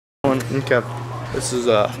Okay. This is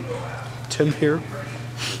Tim here.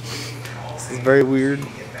 This is very weird.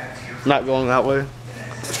 Not going that way.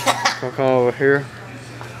 I'll come over here.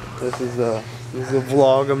 This is a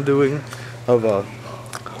vlog I'm doing of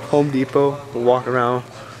Home Depot. We're walking around.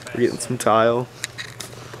 We're getting some tile.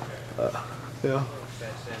 Yeah.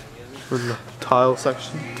 We're in the tile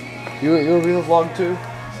section. You wanna be in the vlog too?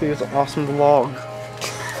 See, it's an awesome vlog.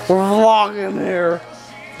 We're vlogging here.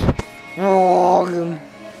 We're vlogging.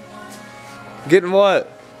 Getting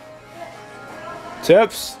what?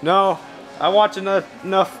 Tips? No. I watch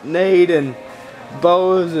enough Nate and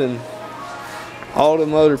Bose and all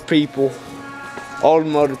them other people. All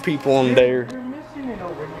them other people on there. You're missing it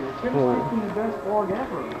over here. Tim's making the best vlog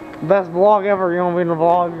ever. Best vlog ever. You wanna be in the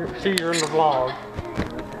vlog? See, you're in the vlog.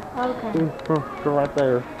 Okay. Go right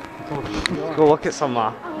there. Go look at some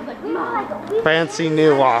fancy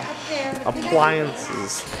new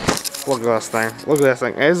appliances. Look at this thing. Look at this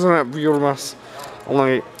thing. Isn't it beautiful?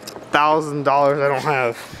 Only $1,000 I don't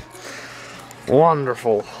have.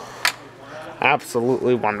 Wonderful.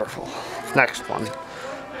 Absolutely wonderful. Next one.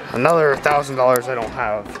 Another $1,000 I don't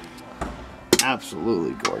have.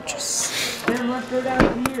 Absolutely gorgeous. Tim, let's go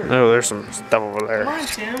down here. Oh, there's some stuff over there. Come on,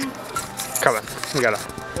 Tim. Coming. We gotta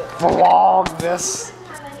vlog this.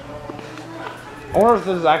 I wonder if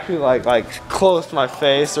this is actually like close to my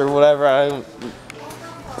face or whatever. I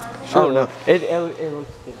don't know. It looks good.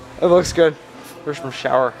 It looks good. There's some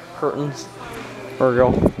shower curtains. There we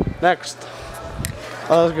go. Next.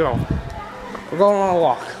 Let's go. We're going on a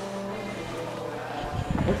walk.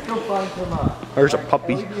 Let's go find some There's a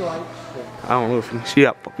puppy. LED lights. I don't know if you can see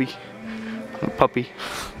that puppy. A puppy.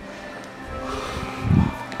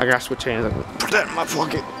 I gotta switch hands. Put that in my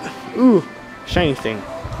pocket. Ooh, shiny thing.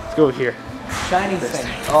 Let's go here. Shiny thing.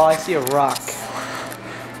 Oh, I see a rock.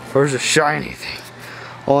 Where's the shiny thing?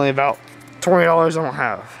 Only about $20 I don't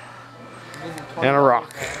have. And a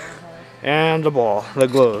rock. And a ball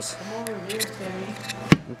that glows. Come over here, Timmy.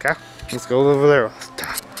 Okay, let's go over there.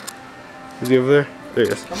 Is he over there? There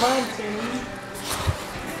he is. Come on, Timmy.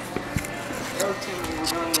 Oh, Timmy, we're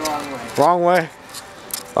going the wrong way. Wrong way.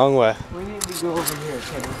 Wrong way. We need to go over here,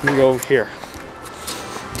 Timmy. We go over here.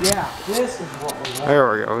 Yeah, this is what we want. There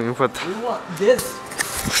we go. We can put We want this.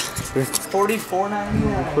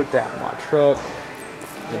 $44.99. put that in my truck.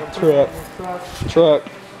 Yeah, Truck.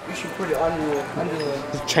 You should put it under the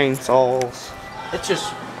Chainsaws. It's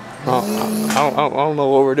just. I don't know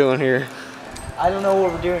what we're doing here. I don't know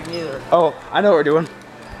what we're doing either. Oh, I know what we're doing.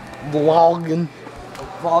 Vlogging.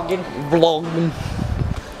 Vlogging. Vlogging.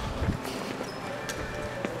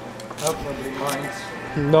 Hope nobody minds.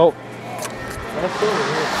 Nope. Let's go over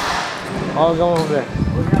here. I'll go over there.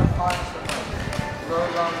 We're gonna find some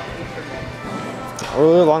really long pieces of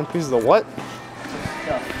Really long pieces of what?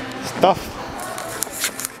 stuff. Stuff.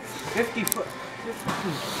 50 foot.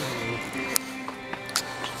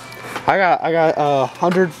 I got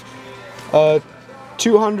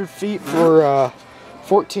 200 feet for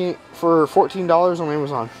 $14 on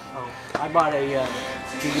Amazon. Oh, I bought a.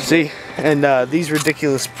 See, and these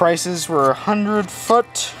ridiculous prices were 100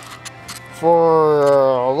 foot for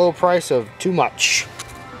a low price of too much.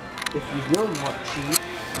 If you really want cheap,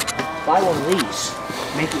 buy one of these.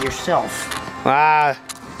 Make it yourself. Ah,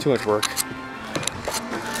 too much work.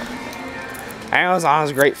 Amazon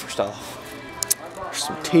is great for stuff.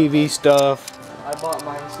 Some TV stuff. I bought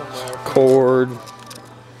mine somewhere. Cord.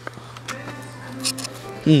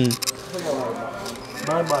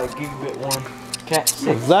 I bought a gigabit one. Cat 6.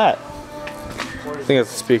 What's that? I think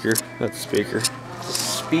that's a speaker. That's a speaker.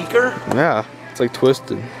 Speaker? Yeah, it's like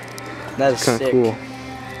twisted. That's Kind of sick. cool.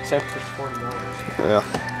 Except for $40.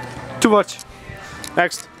 Yeah. Too much.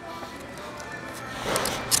 Next.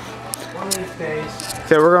 One of these days.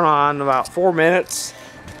 Okay, we're going on in about 4 minutes.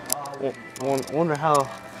 Wonder how.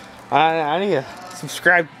 I need to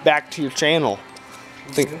subscribe back to your channel.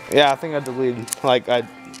 I think I deleted. Like I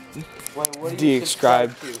What do you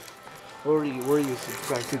de-subscribed. subscribe to? Where do you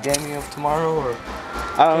subscribe to? Gaming of Tomorrow or?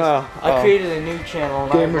 I don't know. I created a new channel.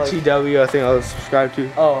 And Gamer I was like, TW. I think I was subscribed to.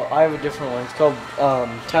 oh, I have a different one. It's called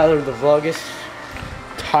Tyler the Vloggest.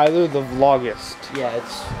 Tyler the Vloggest. Yeah,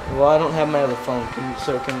 it's. Well, I don't have my other phone,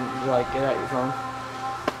 so can you like get out your phone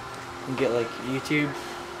and get like YouTube.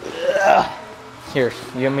 Here,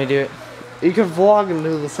 you want me to do it? You can vlog and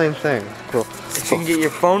do the same thing. Cool. If you can get your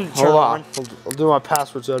phone to turn Hold on. on. I'll do my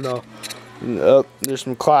password so I know. There's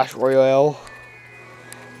some Clash Royale.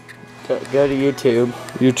 Go to YouTube.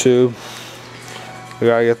 YouTube. We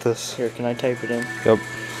gotta get this. Here, can I type it in? Yep.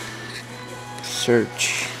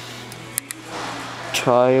 Search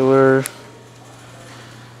Tyler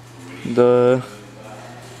the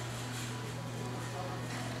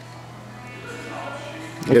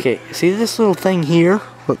Okay, see this little thing here?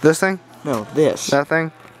 What, this thing? No, this. That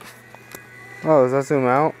thing? Oh, does that zoom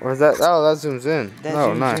out? Or is that, oh, that zooms in. That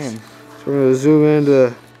oh, zooms nice. in. So we're gonna zoom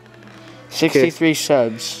into 63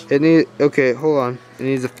 subs. it need, okay, hold on. It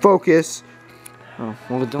needs to focus. Oh,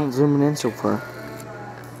 well, don't zoom it in so far.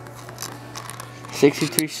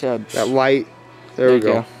 63 subs. That light. There we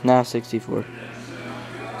go. Now 64.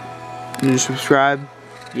 You subscribe?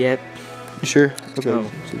 Yep. You sure? Okay.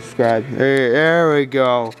 Oh. Subscribe. There we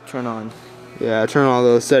go. Turn on. Yeah, turn all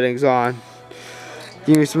those settings on.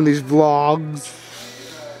 Give me some of these vlogs.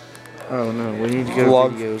 Oh no, we need to go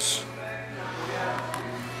Vlog. to videos.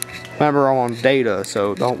 Remember, I'm on data,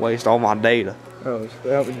 so don't waste all my data. Oh, so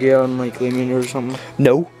that would get on like limit or something?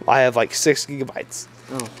 No, I have like 6 gigabytes.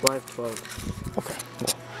 Oh, 512. Okay.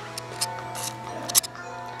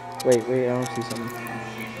 Wait, I don't see something.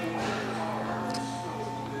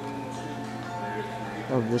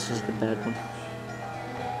 Oh, this is the bad one.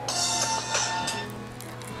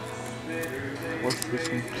 What's this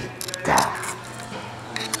one?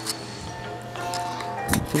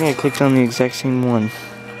 I think I clicked on the exact same one.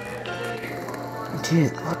 I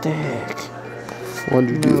did. What the heck? Why'd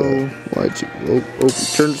you do that? Why'd you? Oh,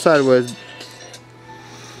 turn sideways.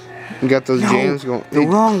 You got those jams going. The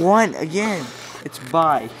wrong one again. It's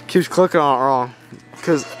buy. Keeps clicking on it wrong.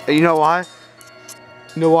 Cause you know why?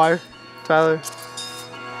 You know why, Tyler?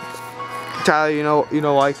 Tyler, you know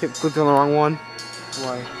why I kept clicking on the wrong one?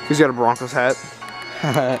 Why? He's got a Broncos hat.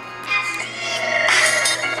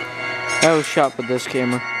 That was shot with this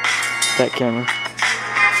camera. That camera.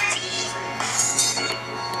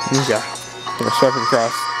 Yeah. Swipe it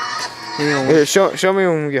across. Here, show me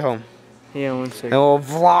when we get home. Yeah, 1 second. And we'll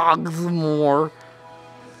vlog some more.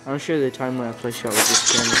 I'll show you the time lapse I shot with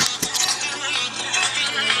this camera.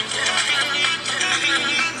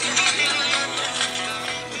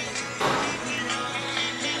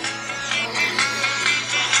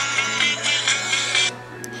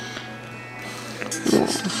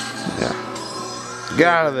 Yeah. Get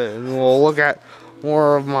out of it, and we'll look at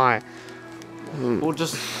more of my. We'll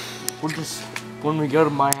just when we go to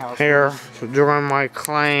my house. Here, join my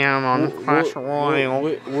clan on Clash Royale.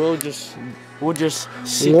 We'll just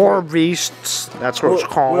War Beasts. That's what it's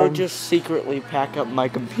called. We'll just secretly pack up my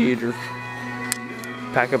computer.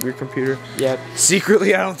 Pack up your computer. Yep.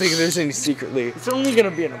 Secretly, I don't think there's any secretly. It's only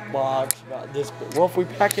gonna be in a box about this, but well, if we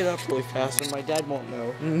pack it up really fast, then my dad won't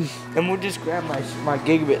know. And we'll just grab my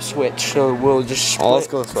gigabit switch, so we'll just split. Oh, let's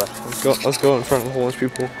go this way. Let's go in front of a whole bunch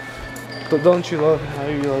of people. But don't you love how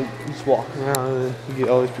you like just walking around and you get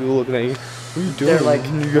all these people looking at you? What are you doing? They're like,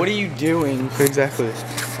 what are you doing? Exactly.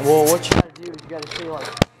 Well, what you gotta do is you gotta say like,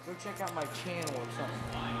 go check out my channel or something.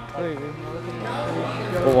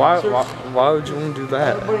 Well, why would you want to do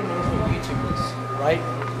that? Everybody knows what YouTube is, right?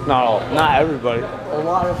 Not everybody. A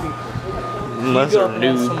lot of people. Unless they're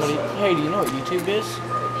noobs. Somebody, hey, do you know what YouTube is?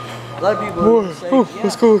 A lot of people will say, yeah.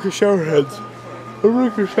 Let's go look at shower heads.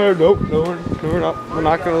 Let's look at shower. Nope, no, we're not. We're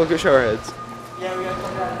not gonna look at shower heads. Yeah, we gotta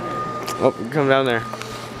come down here. Oh, come down there.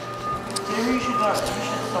 Maybe you should start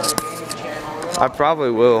a gaming channel. I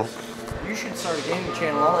probably will. You should start a gaming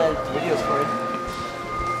channel. I'll edit the videos for you.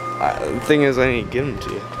 The thing is, I need to get them to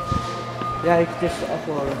you. Yeah, you can just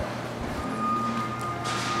upload them.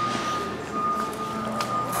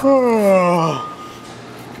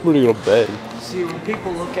 I'm gonna go to bed. See, when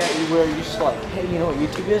people look at you where you're just like, hey, you know what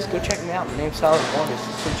YouTube is? Go check me out. My name's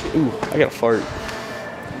VLoggest. Ooh, I got a fart.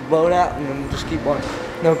 Blow it out and then just keep on.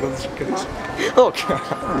 No, go this. Oh, God.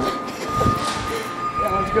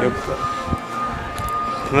 Yeah, let's go. Yep.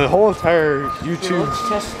 The whole entire YouTube. Here, let's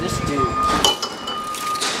test this dude.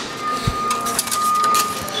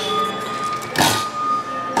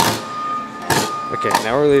 Okay,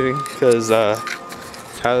 now we're leaving because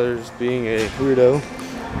Tyler's being a weirdo.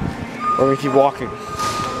 We're gonna keep walking.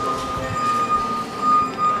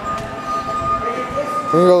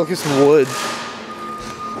 We're gonna go look at some wood.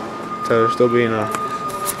 Tyler's still being a.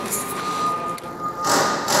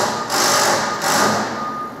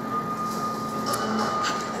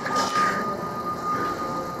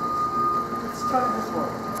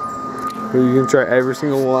 Are you gonna try every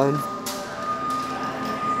single one? I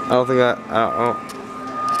don't think I don't.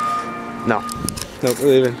 No. Nope, we're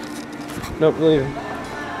leaving. Nope, we're leaving.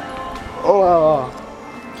 Oh,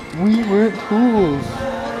 we went fools.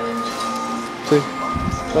 See,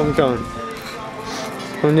 something coming.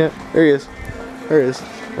 Coming yet? There he is. There he is.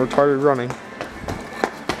 Retarded running.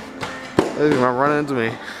 He's gonna run into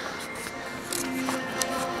me.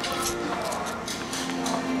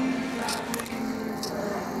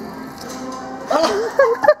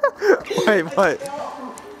 Wait, what?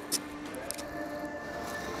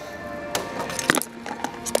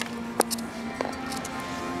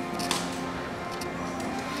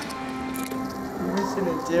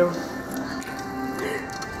 do.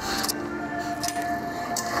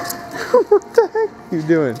 What the heck are you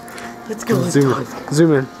doing? Let's go.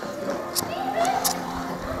 Zoom in.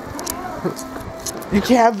 You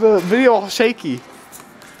can't have the video all shaky.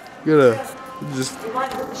 You gotta just. It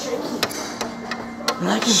might look shaky. But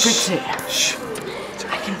I can fix it. Shh.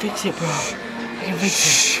 I can fix it, bro. I can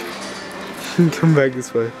fix it. Come back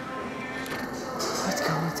this way. Let's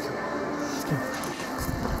go.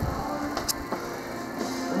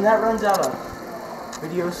 And that runs out of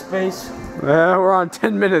video space. We're on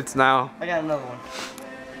 10 minutes now. I got another one.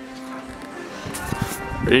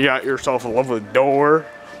 You got yourself a lovely door.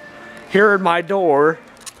 Here in my door.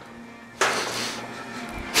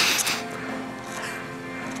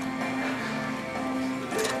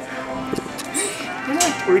 You're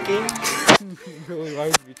not twerking. Really, why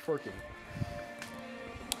would you be twerking?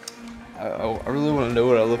 I really want to know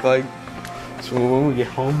what I look like. So when we get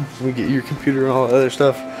home, we get your computer and all that other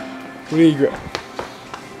stuff. We need to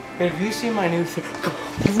Hey, have you seen my new thing?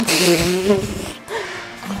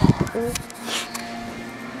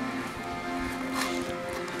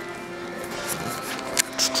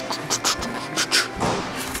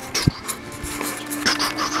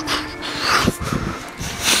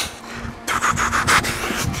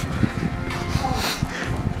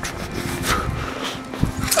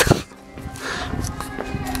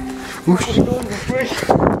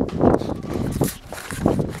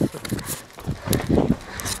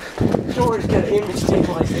 Door's got image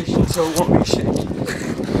stabilization, so it won't be shaky.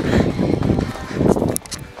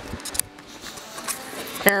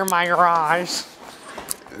 Here are my garage.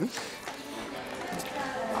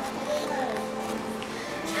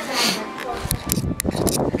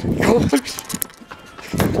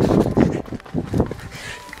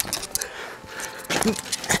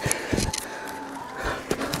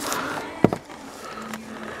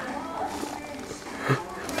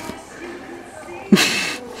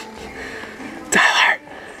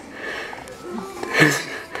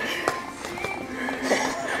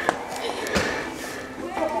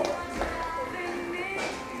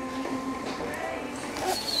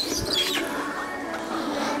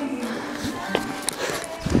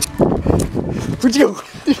 Where'd you go?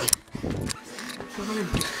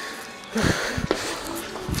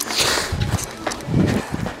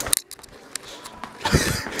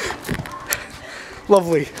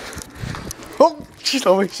 Lovely. Oh, she's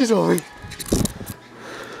on me. She's on me.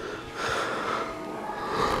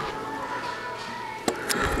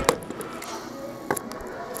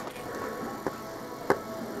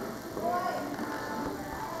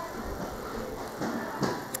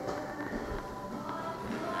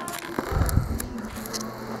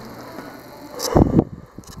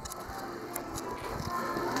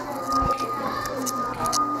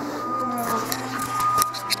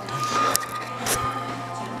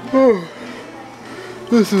 Oh,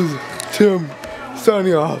 this is Tim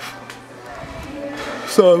signing off.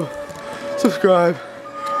 Subscribe.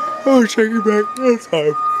 I'll check you back next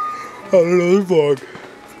time on another vlog.